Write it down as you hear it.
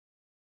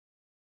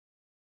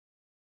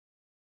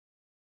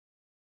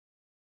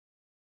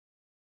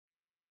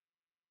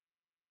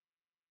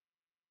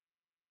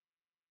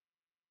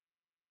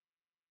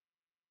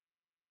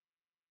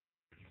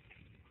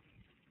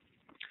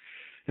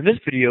In this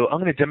video,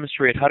 I'm going to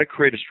demonstrate how to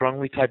create a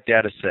strongly typed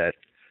data set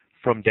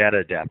from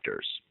data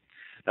adapters.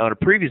 Now, in a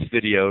previous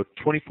video,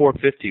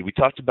 2450, we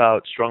talked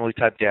about strongly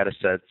typed data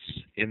sets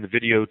in the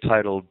video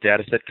titled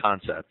Dataset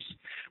Concepts.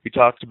 We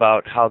talked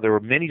about how there were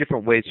many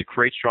different ways to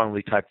create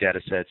strongly typed data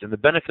sets and the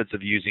benefits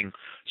of using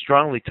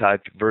strongly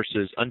typed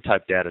versus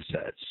untyped data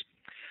sets.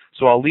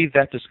 So I'll leave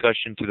that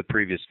discussion to the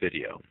previous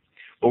video.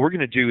 What we're going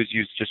to do is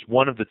use just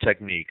one of the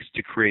techniques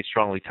to create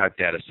strongly typed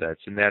data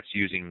sets, and that's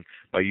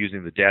by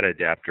using the data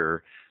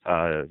adapter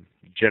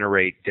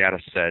generate data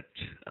set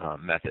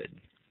method.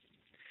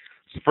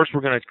 So first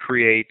we're going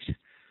to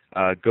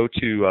go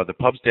to the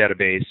PUBS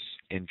database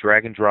and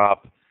drag and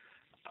drop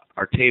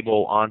our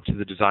table onto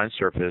the design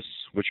surface,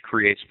 which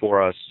creates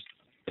for us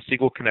a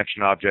SQL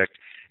connection object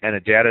and a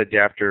data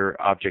adapter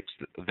object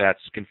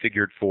that's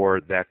configured for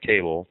that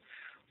table.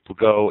 We'll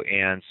go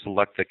and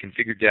select the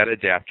configured data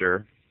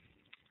adapter.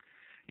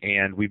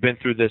 And we've been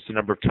through this a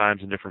number of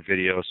times in different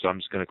videos, so I'm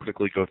just going to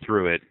quickly go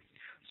through it.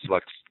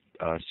 Select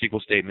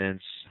SQL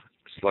statements,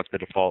 select the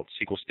default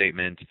SQL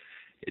statement.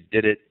 It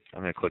did it. I'm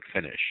going to click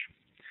Finish.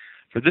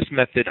 For this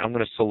method, I'm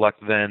going to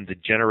select then the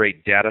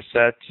Generate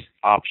Dataset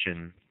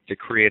option to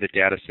create a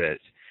data set.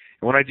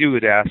 And when I do,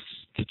 it asks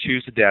to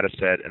choose a data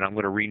set, and I'm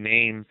going to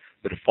rename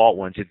the default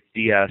one to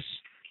DS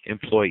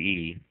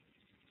Employee.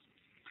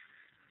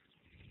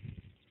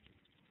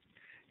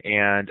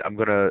 And I'm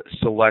going to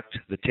select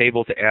the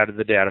table to add to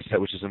the data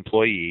set, which is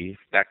employee.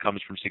 That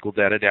comes from SQL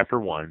Data Adapter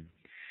 1.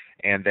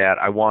 And that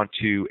I want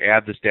to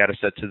add this data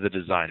set to the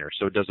designer.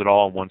 So it does it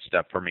all in one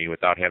step for me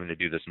without having to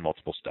do this in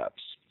multiple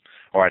steps.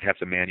 Or I'd have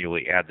to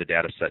manually add the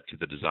data set to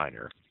the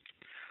designer.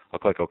 I'll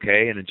click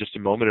OK, and in just a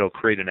moment it'll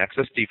create an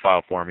XSD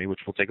file for me,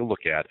 which we'll take a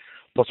look at,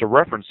 plus a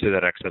reference to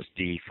that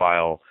XSD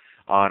file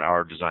on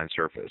our design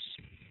surface.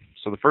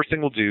 So the first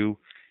thing we'll do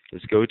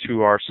is go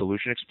to our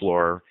Solution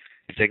Explorer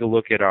and take a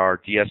look at our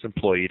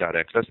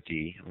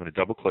dsemployee.xsd. I'm going to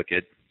double click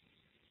it,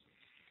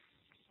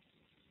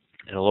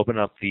 and it'll open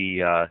up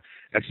the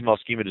XML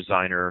Schema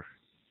Designer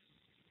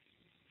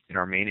in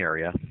our main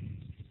area.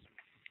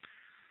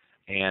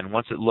 And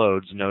once it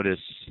loads, notice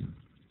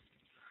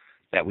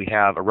that we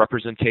have a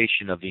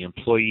representation of the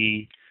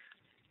employee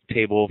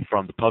table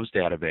from the PUBS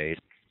database.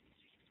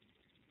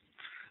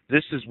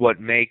 This is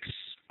what makes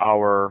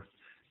our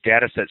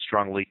data set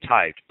strongly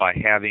typed, by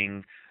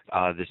having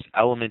this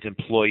element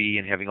employee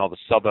and having all the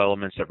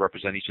sub-elements that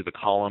represent each of the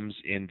columns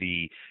in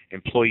the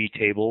employee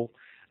table,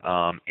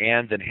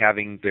 and then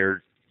having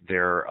their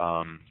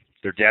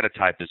data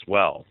type as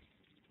well,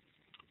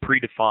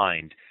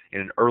 predefined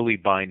in an early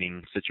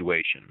binding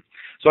situation.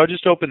 So I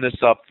just opened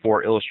this up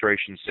for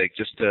illustration's sake,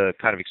 just to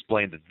kind of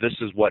explain that this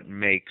is what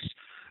makes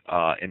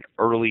an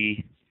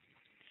early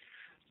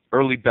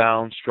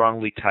bound,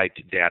 strongly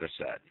typed data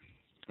set.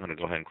 I'm going to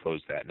go ahead and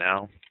close that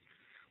now.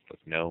 Click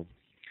No.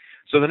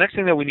 So the next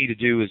thing that we need to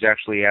do is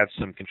actually add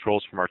some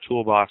controls from our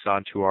toolbox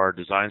onto our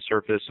design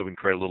surface so we can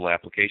create a little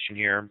application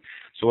here.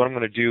 So what I'm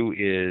going to do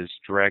is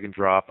drag and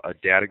drop a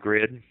data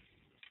grid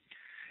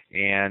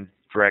and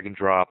drag and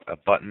drop a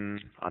button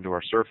onto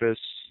our surface.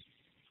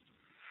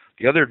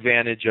 The other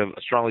advantage of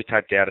a strongly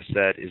typed data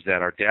set is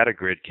that our data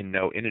grid can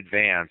know in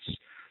advance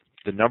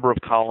the number of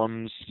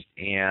columns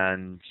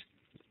and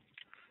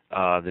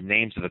the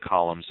names of the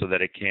columns, so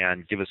that it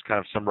can give us kind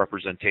of some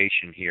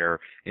representation here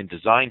in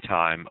design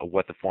time of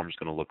what the form is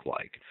going to look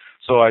like.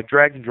 So I've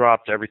dragged and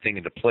dropped everything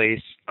into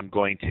place. I'm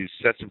going to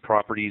set some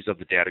properties of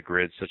the data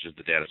grid, such as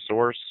the data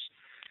source,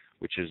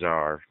 which is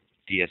our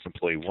DS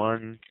Employee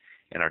 1,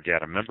 and our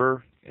data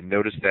member. And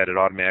notice that it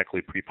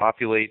automatically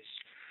pre-populates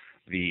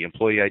the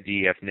employee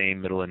ID, F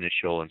name, middle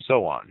initial, and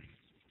so on.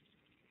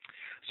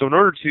 So in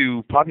order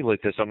to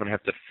populate this, I'm going to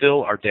have to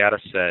fill our data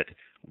set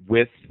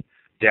with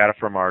data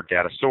from our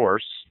data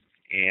source.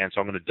 And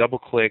so I'm going to double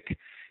click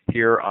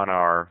here on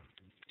our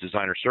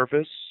designer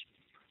surface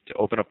to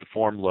open up the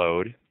form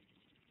load.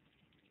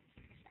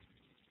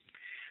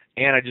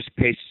 And I just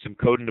pasted some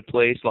code into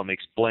place. Let me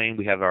explain.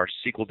 We have our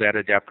SQL Data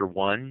Adapter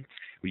 1.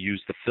 We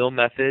use the fill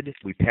method.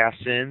 We pass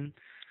in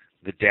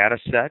the data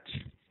set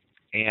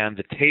and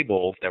the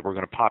table that we're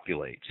going to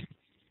populate.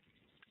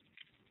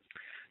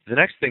 The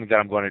next thing that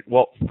I'm going to,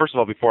 well, first of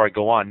all, before I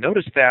go on,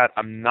 notice that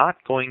I'm not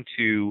going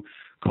to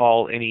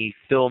call any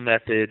fill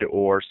method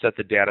or set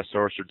the data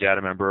source or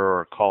data member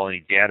or call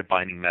any data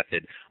binding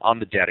method on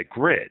the data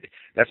grid.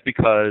 That's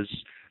because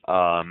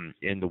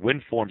in the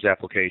WinForms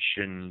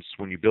applications,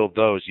 when you build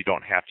those, you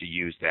don't have to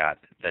use that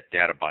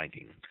data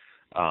binding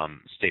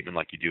statement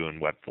like you do in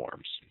web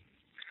forms.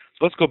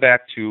 So let's go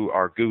back to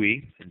our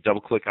GUI and double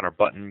click on our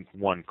button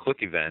 1 click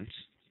event.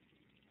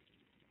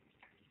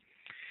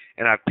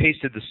 And I've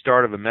pasted the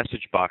start of a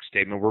message box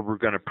statement where we're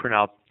going to print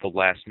out the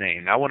last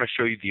name. Now I want to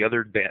show you the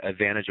other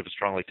advantage of a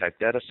strongly typed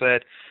data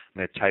set. I'm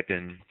going to type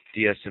in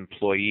DS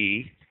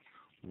Employee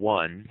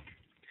 1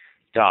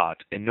 dot.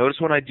 And notice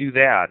when I do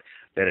that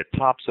it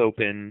pops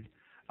open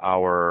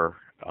our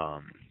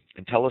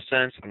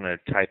IntelliSense. I'm going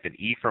to type in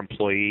E for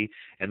employee,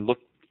 and look,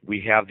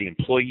 we have the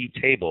employee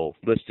table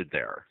listed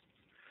there.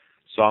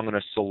 So I'm going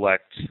to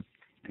select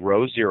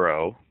row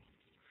 0,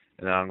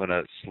 and then I'm going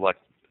to select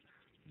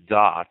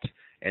dot,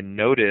 and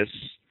notice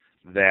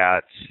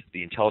that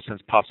the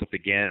IntelliSense pops up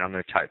again. I'm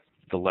going to type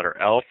the letter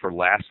L for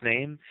last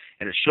name,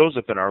 and it shows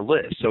up in our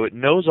list. So it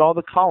knows all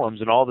the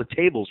columns and all the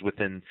tables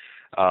within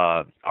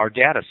our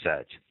data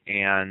set,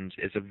 and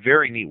it's a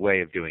very neat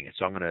way of doing it.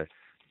 So I'm going to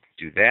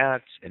do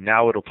that, and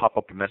now it'll pop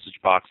up a message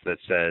box that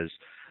says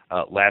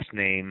last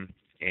name,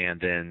 and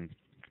then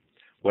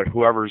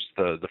whoever's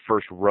the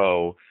first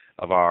row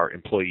of our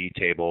employee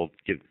table,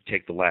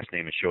 take the last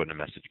name and show it in a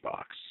message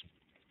box.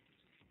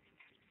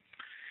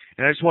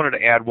 And I just wanted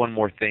to add one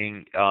more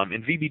thing.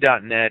 In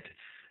VB.NET,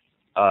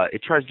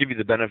 it tries to give you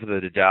the benefit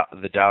of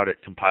the doubt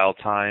at compile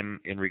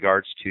time in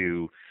regards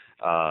to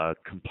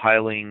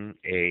compiling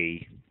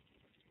a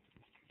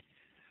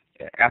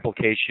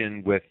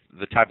application with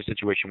the type of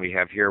situation we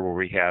have here, where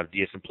we have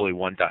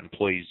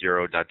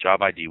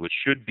dsemployee1.employee0.jobid, which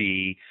should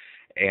be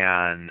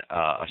an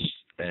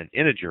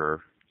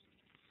integer,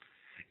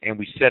 and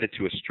we set it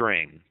to a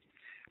string,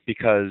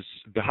 because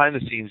behind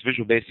the scenes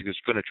Visual Basic is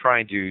going to try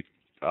and do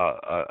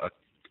a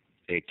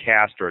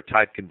cast or a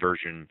type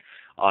conversion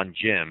on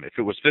Jim. If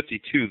it was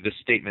 52, this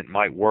statement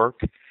might work,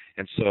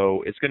 and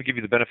so it's going to give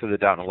you the benefit of the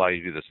doubt and allow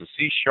you to do this. In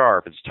C#,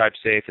 it's type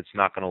safe. It's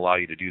not going to allow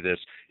you to do this.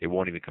 It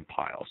won't even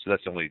compile. So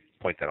that's the only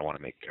point that I want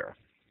to make there.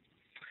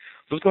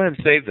 So let's go ahead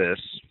and save this.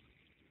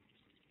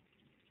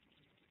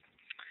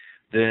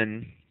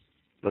 Then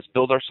let's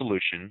build our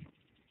solution.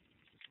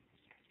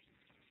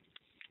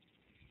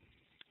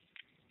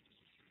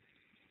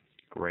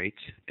 Great.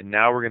 And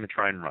now we're going to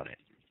try and run it.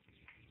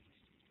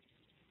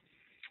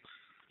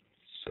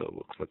 So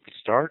we'll click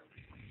Start.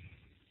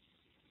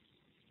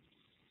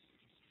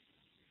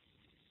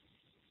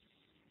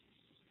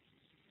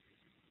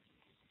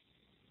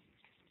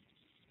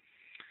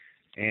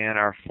 And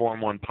our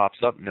Form 1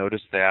 pops up.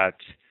 Notice that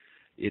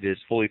it is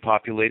fully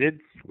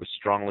populated with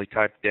strongly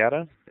typed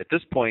data. At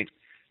this point,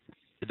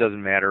 it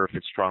doesn't matter if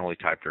it's strongly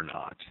typed or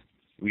not.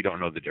 We don't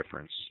know the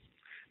difference.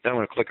 Then I'm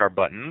going to click our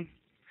button,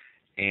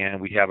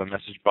 and we have a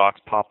message box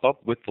pop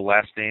up with the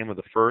last name of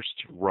the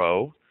first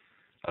row,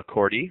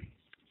 Accordi,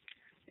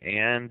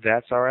 and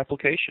that's our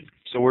application.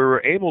 So we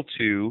were able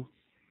to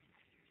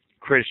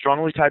create a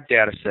strongly typed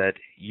data set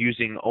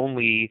using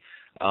only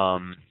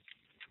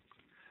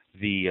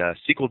the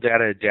SQL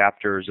Data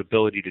Adapter's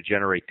ability to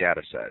generate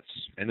data sets.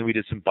 And then we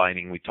did some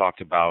binding. We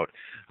talked about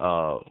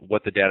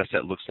what the data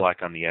set looks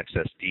like on the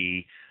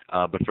XSD.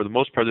 But for the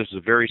most part, this is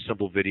a very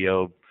simple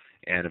video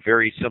and a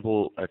very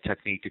simple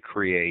technique to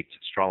create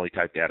strongly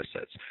typed data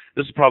sets.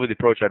 This is probably the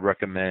approach I'd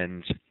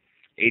recommend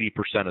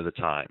 80% of the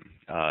time,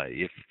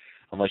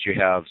 unless you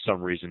have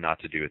some reason not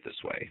to do it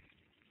this way.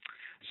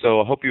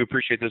 So I hope you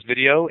appreciate this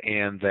video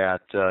and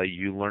that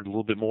you learned a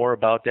little bit more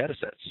about data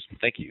sets.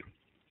 Thank you.